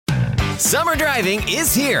Summer driving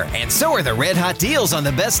is here, and so are the red-hot deals on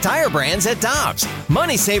the best tire brands at Dobbs.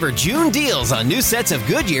 Money Saver June deals on new sets of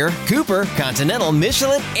Goodyear, Cooper, Continental,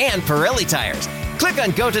 Michelin, and Pirelli tires. Click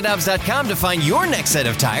on GoToDobbs.com to find your next set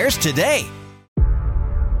of tires today.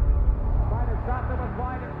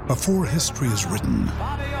 Before history is written,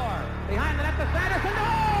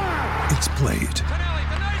 it's played.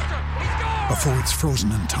 Before it's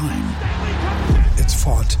frozen in time, it's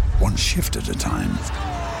fought one shift at a time.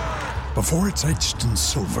 Before it's etched in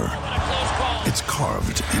silver, it's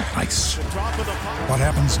carved in ice. What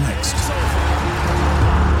happens next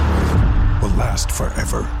will last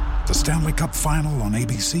forever. The Stanley Cup Final on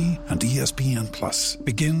ABC and ESPN Plus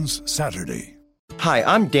begins Saturday. Hi,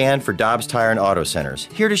 I'm Dan for Dobbs Tire and Auto Centers,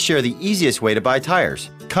 here to share the easiest way to buy tires.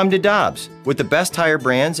 Come to Dobbs. With the best tire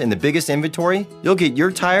brands and the biggest inventory, you'll get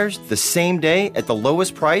your tires the same day at the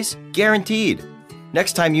lowest price, guaranteed.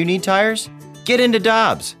 Next time you need tires, get into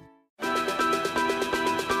Dobbs.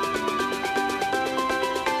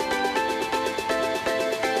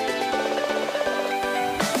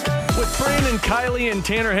 Brandon Kiley and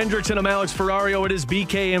Tanner Hendrickson. I'm Alex Ferrario. It is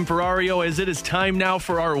BK and Ferrario, as it is time now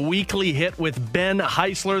for our weekly hit with Ben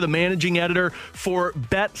Heisler, the managing editor for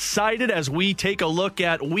BetSided, as we take a look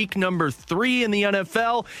at week number 3 in the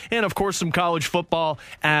NFL and, of course, some college football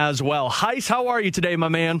as well. Heis, how are you today, my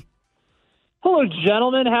man? Hello,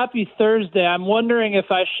 gentlemen. Happy Thursday. I'm wondering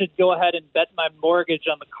if I should go ahead and bet my mortgage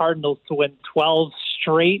on the Cardinals to win 12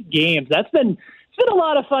 straight games. It's been a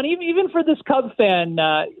lot of fun, even for this Cubs fan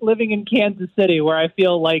living in Kansas City, where I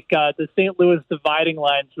feel like the St. Louis dividing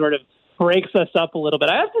line sort of breaks us up a little bit.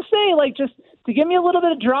 I have to say, just to give me a little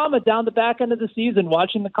bit of drama down the back end of the season,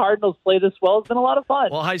 watching the Cardinals play this well has been a lot of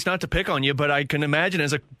fun. Well, Heis, not to pick on you, but I can imagine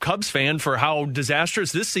as a Cubs fan, for how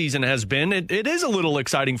disastrous this season has been, it is a little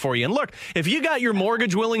exciting for you. And look, if you got your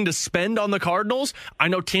mortgage willing to spend on the Cardinals, I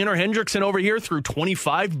know Tanner Hendrickson over here threw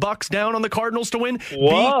 $25 down on the Cardinals to win.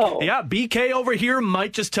 Whoa. BK over here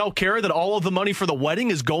might just tell Kara that all of the money for the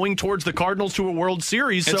wedding is going towards the Cardinals to a World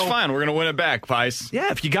Series. It's fine. We're going to win it back, Heis.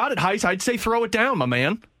 Yeah, if you got it, Heis, I'd say throw it down, my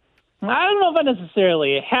man. I don't know if I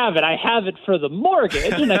necessarily have it. I have it for the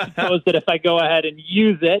mortgage, and I suppose that if I go ahead and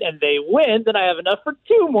use it and they win, then I have enough for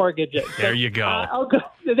 2 mortgages. There you go. I'll go.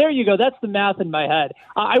 There you go. That's the math in my head.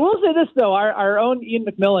 I will say this, though. Our own Ian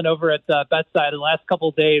McMillan over at BetSide the last couple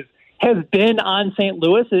of days has been on St.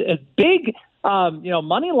 Louis as big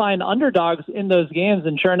money line underdogs in those games,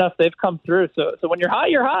 and sure enough, they've come through. So when you're hot,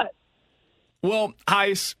 you're hot. Well,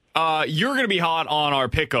 Heis, you're going to be hot on our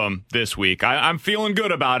pick'em this week. I'm feeling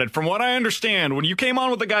good about it. From what I understand, when you came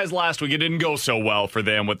on with the guys last week, it didn't go so well for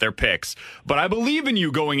them with their picks. But I believe in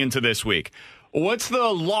you going into this week. What's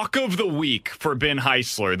the lock of the week for Ben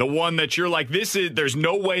Heisler? The one that you're like, there's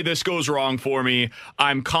no way this goes wrong for me.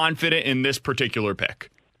 I'm confident in this particular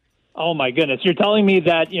pick. Oh, my goodness. You're telling me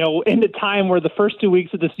that, in the time where the first 2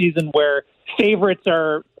 weeks of the season where favorites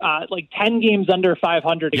are 10 games under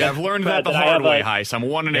 500. Yeah, I've learned that the hard way, Heis. I'm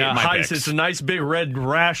 1-8 in my Heis, picks. it's a nice big red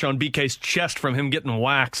rash on BK's chest from him getting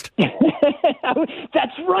waxed.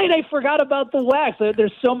 That's right. I forgot about the wax.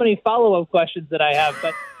 There's so many follow-up questions that I have,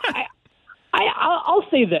 but I'll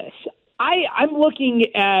say this. I'm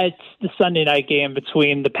looking at the Sunday night game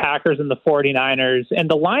between the Packers and the 49ers, and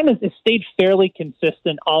the line has stayed fairly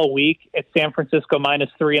consistent all week at San Francisco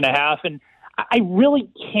 -3.5, and I really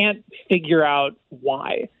can't figure out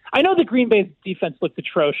why. I know the Green Bay defense looked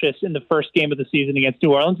atrocious in the first game of the season against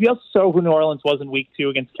New Orleans. We also saw who New Orleans was in week 2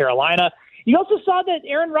 against Carolina. You also saw that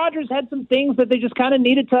Aaron Rodgers had some things that they just kind of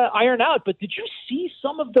needed to iron out, but did you see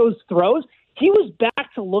some of those throws? He was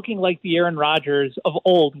back to looking like the Aaron Rodgers of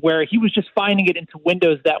old, where he was just finding it into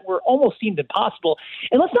windows that were almost seemed impossible.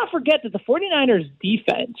 And let's not forget that the 49ers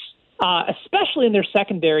defense, especially in their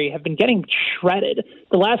secondary, have been getting shredded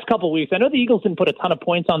the last couple of weeks. I know the Eagles didn't put a ton of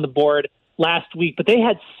points on the board last week, but they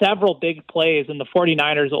had several big plays, and the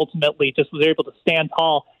 49ers ultimately just was able to stand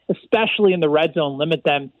tall, especially in the red zone, limit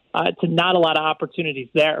them to not a lot of opportunities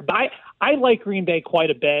there. But I like Green Bay quite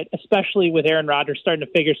a bit, especially with Aaron Rodgers starting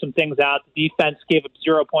to figure some things out. The defense gave up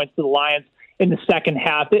 0 points to the Lions in the second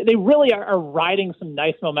half. They really are riding some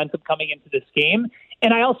nice momentum coming into this game.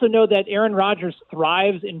 And I also know that Aaron Rodgers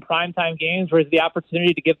thrives in primetime games where he has the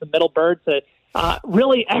opportunity to give the middle bird to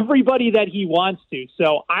really everybody that he wants to.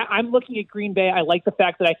 So I'm looking at Green Bay. I like the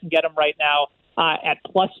fact that I can get them right now at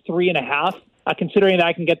 +3.5. considering that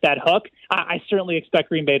I can get that hook, I certainly expect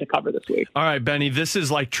Green Bay to cover this week. All right, Benny, this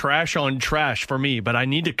is like trash on trash for me, but I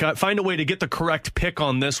need to find a way to get the correct pick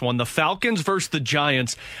on this one. The Falcons versus the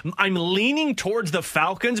Giants. I'm leaning towards the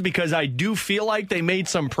Falcons because I do feel like they made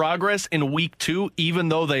some progress in week 2, even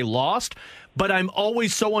though they lost. But I'm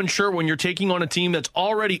always so unsure when you're taking on a team that's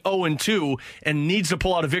already 0-2 and needs to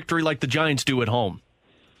pull out a victory like the Giants do at home.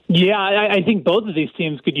 Yeah, I think both of these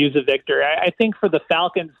teams could use a victory. I think for the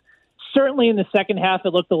Falcons, certainly in the second half, it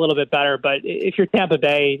looked a little bit better. But if you're Tampa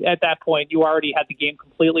Bay, at that point, you already had the game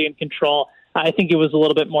completely in control. I think it was a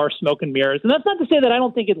little bit more smoke and mirrors. And that's not to say that I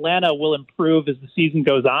don't think Atlanta will improve as the season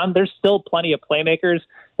goes on. There's still plenty of playmakers,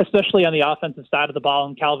 especially on the offensive side of the ball,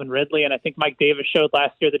 in Calvin Ridley. And I think Mike Davis showed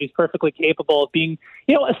last year that he's perfectly capable of being,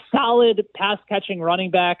 a solid pass-catching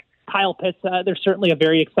running back. Kyle Pitts, there's certainly a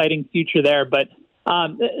very exciting future there. But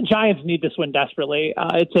Giants need this win desperately.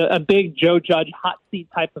 It's a big Joe Judge hot seat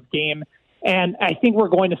type of game. And I think we're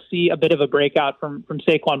going to see a bit of a breakout from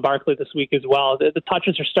Saquon Barkley this week as well. The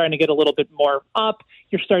touches are starting to get a little bit more up.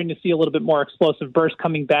 You're starting to see a little bit more explosive burst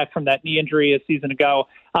coming back from that knee injury a season ago.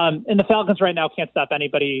 And the Falcons right now can't stop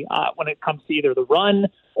anybody when it comes to either the run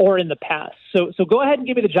or in the pass. So go ahead and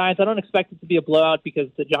give me the Giants. I don't expect it to be a blowout because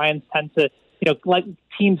the Giants tend to let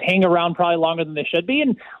teams hang around probably longer than they should be.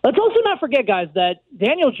 And let's also not forget, guys, that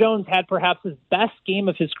Daniel Jones had perhaps his best game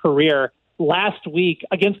of his career last week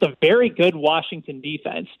against a very good Washington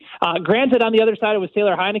defense. Granted, on the other side, it was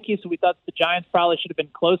Taylor Heineke, so we thought the Giants probably should have been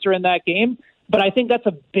closer in that game. But I think that's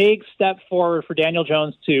a big step forward for Daniel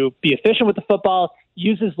Jones to be efficient with the football,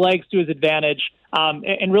 use his legs to his advantage,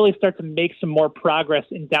 and really start to make some more progress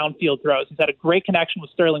in downfield throws. He's had a great connection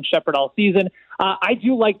with Sterling Shepard all season. I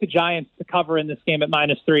do like the Giants to cover in this game at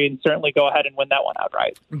 -3 and certainly go ahead and win that one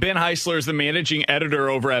outright. Ben Heisler is the managing editor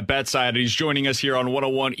over at BetSide. He's joining us here on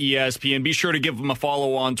 101 ESPN. Be sure to give him a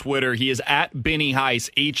follow on Twitter. He is at Benny Heiss,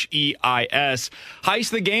 Heis. Heiss,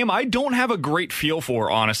 the game I don't have a great feel for,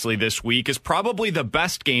 honestly, this week is probably the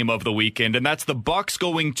best game of the weekend, and that's the Bucs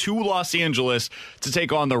going to Los Angeles to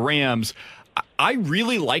take on the Rams. I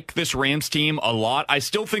really like this Rams team a lot. I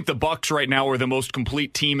still think the Bucs right now are the most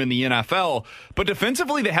complete team in the NFL, but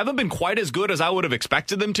defensively they haven't been quite as good as I would have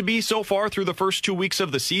expected them to be so far through the first 2 weeks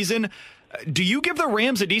of the season. Do you give the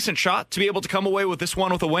Rams a decent shot to be able to come away with this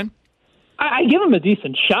one with a win? I give them a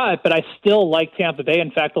decent shot, but I still like Tampa Bay.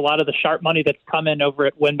 In fact, a lot of the sharp money that's come in over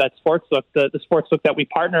at WynnBET Sportsbook, the sportsbook that we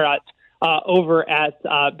partner at over at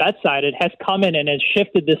BetSide, it has come in and has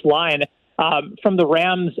shifted this line from the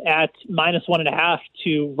Rams at -1.5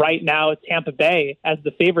 to right now Tampa Bay as the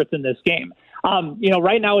favorites in this game.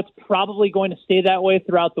 Right now it's probably going to stay that way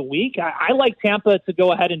throughout the week. I like Tampa to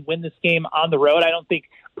go ahead and win this game on the road. I don't think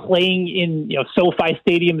playing in SoFi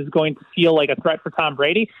Stadium is going to feel like a threat for Tom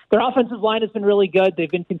Brady. Their offensive line has been really good. They've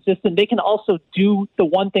been consistent. They can also do the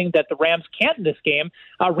one thing that the Rams can't in this game.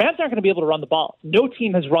 Rams aren't going to be able to run the ball. No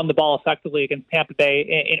team has run the ball effectively against Tampa Bay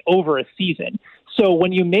in over a season. So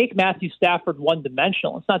when you make Matthew Stafford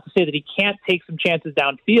one-dimensional, it's not to say that he can't take some chances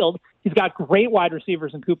downfield. He's got great wide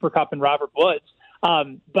receivers in Cooper Kupp and Robert Woods.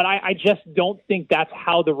 But I just don't think that's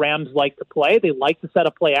how the Rams like to play. They like to set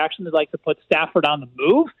up play action. They like to put Stafford on the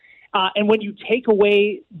move. And when you take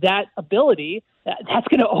away that ability, that's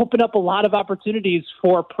going to open up a lot of opportunities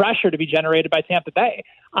for pressure to be generated by Tampa Bay.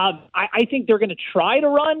 I think they're going to try to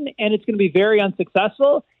run, and it's going to be very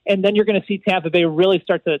unsuccessful. And then you're going to see Tampa Bay really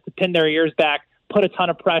start to pin their ears back, put a ton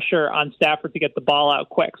of pressure on Stafford to get the ball out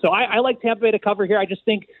quick. So I like Tampa Bay to cover here. I just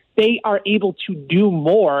think they are able to do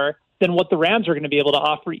more than what the Rams are going to be able to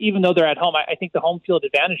offer, even though they're at home. I think the home field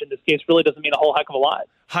advantage in this case really doesn't mean a whole heck of a lot.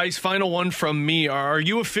 Heiss, final one from me. Are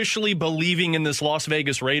you officially believing in this Las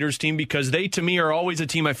Vegas Raiders team? Because they, to me, are always a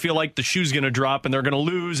team I feel like the shoe's going to drop and they're going to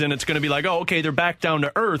lose, and it's going to be like, oh, okay, they're back down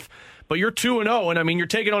to earth. But you're 2-0, and I mean, you're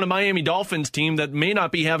taking on a Miami Dolphins team that may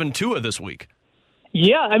not be having Tua this week.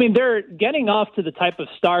 Yeah, I mean, they're getting off to the type of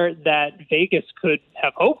start that Vegas could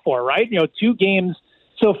have hoped for, right? 2 games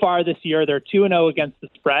so far this year. They're 2-0 against the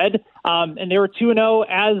spread, and they were 2-0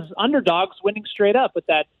 as underdogs, winning straight up with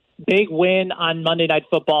that big win on Monday Night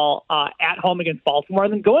Football at home against Baltimore,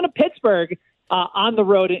 and then going to Pittsburgh on the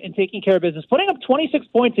road and taking care of business, putting up 26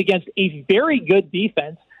 points against a very good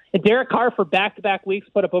defense. And Derek Carr, for back-to-back weeks,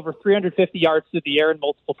 put up over 350 yards through the air and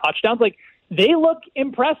multiple touchdowns. Like, they look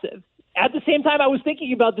impressive. At the same time, I was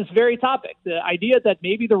thinking about this very topic, the idea that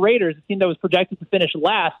maybe the Raiders, a team that was projected to finish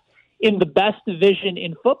last in the best division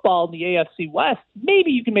in football in the AFC West,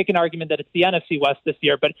 maybe you can make an argument that it's the NFC West this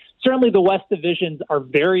year, but certainly the West divisions are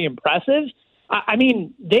very impressive. I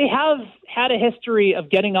mean, they have had a history of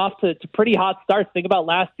getting off to pretty hot starts. Think about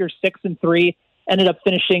last year, 6-3, ended up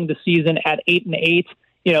finishing the season at 8-8.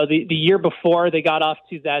 The year before they got off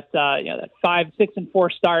to that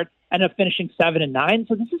 5-6-4 start, ended up finishing 7-9.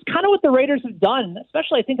 So this is kind of what the Raiders have done,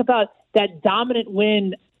 especially I think about that dominant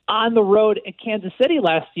win on the road at Kansas City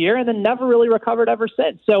last year and then never really recovered ever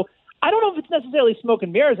since. So I don't know if it's necessarily smoke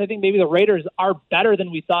and mirrors. I think maybe the Raiders are better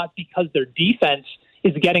than we thought because their defense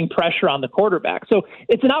is getting pressure on the quarterback. So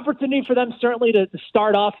it's an opportunity for them certainly to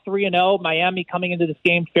start off 3-0. Miami coming into this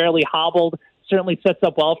game fairly hobbled certainly sets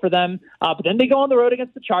up well for them. But then they go on the road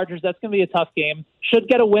against the Chargers. That's going to be a tough game. Should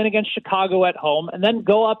get a win against Chicago at home and then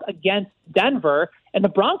go up against Denver. And the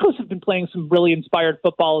Broncos have been playing some really inspired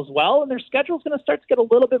football as well. And their schedule is going to start to get a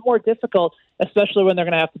little bit more difficult, especially when they're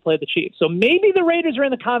going to have to play the Chiefs. So maybe the Raiders are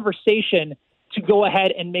in the conversation to go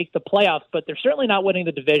ahead and make the playoffs, but they're certainly not winning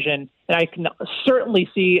the division. And I can certainly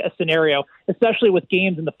see a scenario, especially with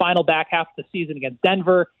games in the final back half of the season against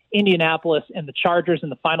Denver, Indianapolis, and the Chargers in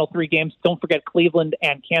the final 3 games. Don't forget Cleveland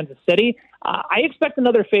and Kansas City. I expect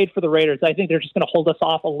another fade for the Raiders. I think they're just going to hold us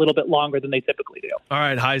off a little bit longer than they typically do. All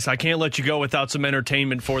right, Heis, I can't let you go without some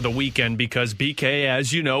entertainment for the weekend because BK,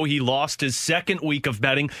 as you know, he lost his 2nd week of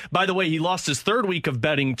betting. By the way, he lost his 3rd week of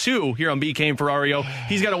betting, too, here on BK and Ferrario.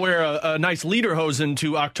 He's got to wear a nice lederhosen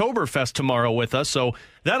to Oktoberfest tomorrow with us, so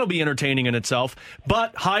that'll be entertaining in itself.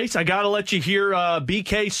 But, Heis, I got to let you hear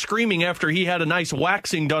BK screaming after he had a nice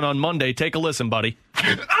waxing done on Monday. Take a listen, buddy.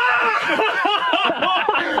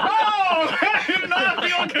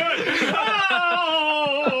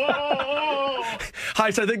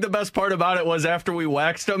 Heis, I think the best part about it was after we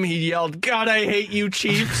waxed him, he yelled, "God, I hate you,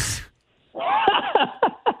 Chiefs."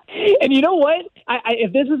 And you know what?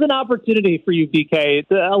 If this is an opportunity for you, BK,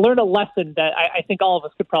 to learn a lesson that I think all of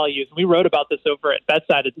us could probably use. We wrote about this over at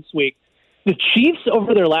Betsided this week. The Chiefs,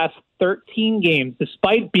 over their last 13 games,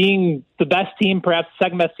 despite being the best team, perhaps the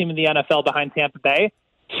second best team in the NFL behind Tampa Bay,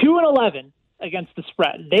 2-11 against the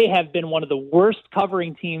spread. They have been one of the worst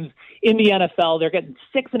covering teams in the NFL. They're getting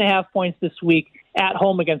 6.5 points this week at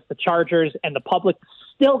home against the Chargers, and the public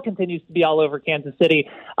still continues to be all over Kansas City.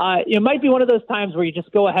 It might be one of those times where you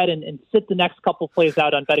just go ahead and sit the next couple plays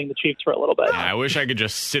out on betting the Chiefs for a little bit. Yeah, I wish I could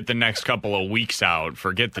just sit the next couple of weeks out.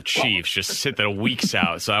 Forget the Chiefs. Just sit the weeks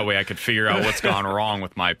out so that way I could figure out what's gone wrong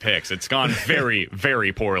with my picks. It's gone very,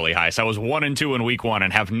 very poorly, Heis. I was 1-2 in week 1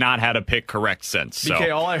 and have not had a pick correct since. So.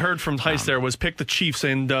 BK, all I heard from Heis there was pick the Chiefs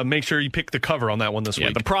and make sure you pick the cover on that one this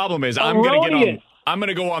week. The problem is I'm going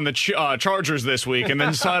to go on the Chargers this week, and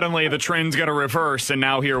then suddenly the trend's going to reverse, and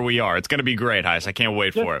now here we are. It's going to be great, Heis. I can't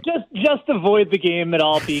wait for it. Just avoid the game at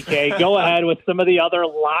all, BK. Go ahead with some of the other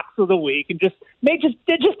locks of the week, and just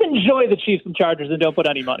enjoy the Chiefs and Chargers, and don't put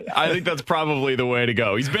any money on it. I think that's probably the way to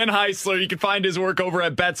go. He's Ben Heisler. You can find his work over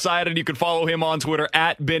at Betside, and you can follow him on Twitter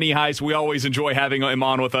at Benny Heis. We always enjoy having him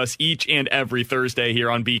on with us each and every Thursday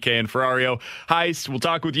here on BK and Ferrario. Heis, we'll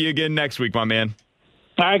talk with you again next week, my man.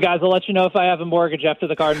 All right, guys, I'll let you know if I have a mortgage after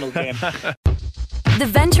the Cardinals game. The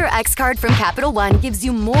Venture X card from Capital One gives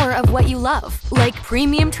you more of what you love, like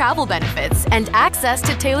premium travel benefits and access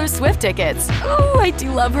to Taylor Swift tickets. Oh, I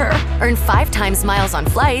do love her. Earn 5 times miles on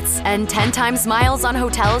flights and 10 times miles on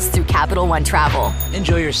hotels through Capital One Travel.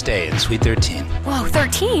 Enjoy your stay in Suite 13. Whoa,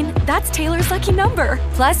 13? That's Taylor's lucky number.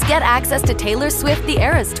 Plus, get access to Taylor Swift The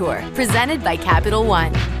Eras Tour, presented by Capital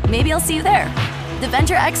One. Maybe I'll see you there. The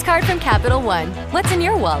Venture X card from Capital One. What's in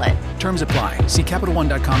your wallet? Terms apply. See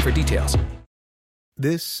CapitalOne.com for details.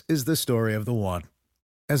 This is the story of the one.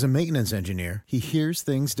 As a maintenance engineer, he hears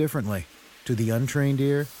things differently. To the untrained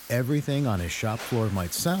ear, everything on his shop floor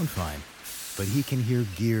might sound fine, but he can hear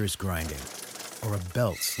gears grinding or a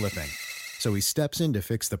belt slipping. So he steps in to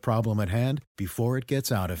fix the problem at hand before it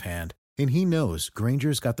gets out of hand. And he knows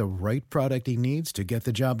Grainger's got the right product he needs to get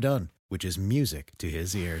the job done, which is music to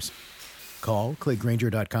his ears. Call, click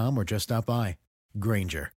Grainger.com, or just stop by.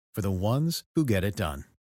 Grainger, for the ones who get it done.